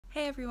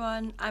Hey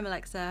everyone, I'm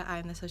Alexa.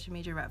 I'm the social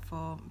media rep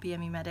for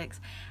BME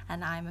Medics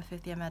and I'm a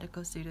 5th year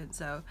medical student,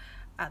 so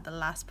at the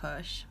last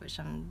push, which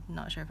I'm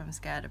not sure if I'm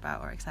scared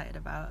about or excited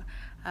about.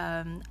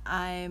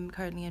 I'm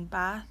currently in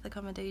Bath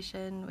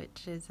accommodation,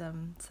 which is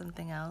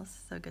something else,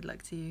 so good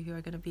luck to you who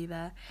are going to be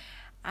there.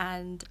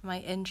 And my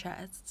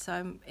interests, so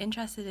I'm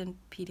interested in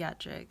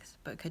pediatrics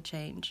but could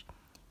change.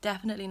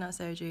 Definitely not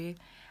surgery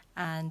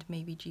and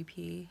maybe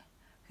GP.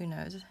 Who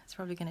knows, it's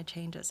probably going to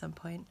change at some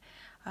point.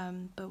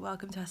 But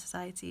welcome to our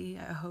society.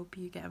 I hope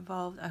you get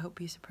involved. I hope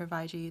we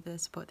provide you the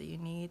support that you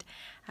need.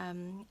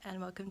 And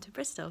welcome to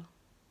Bristol.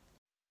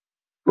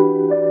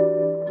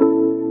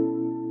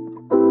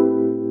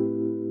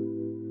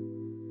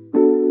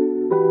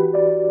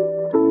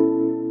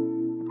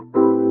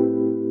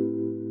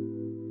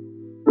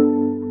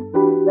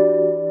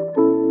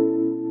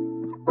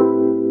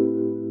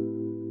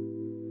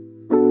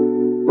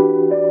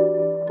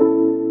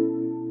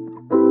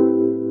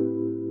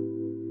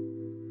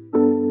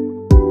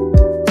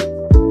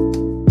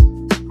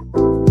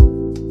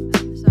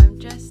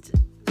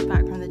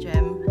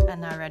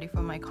 Now ready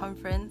for my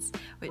conference,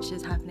 which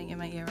is happening in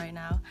my ear right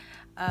now,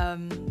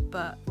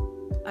 but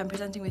I'm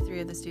presenting with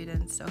 3 other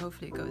students, so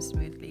hopefully it goes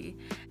smoothly.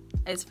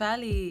 It's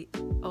fairly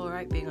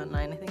alright being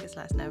online. I think it's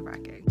less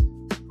nerve-wracking.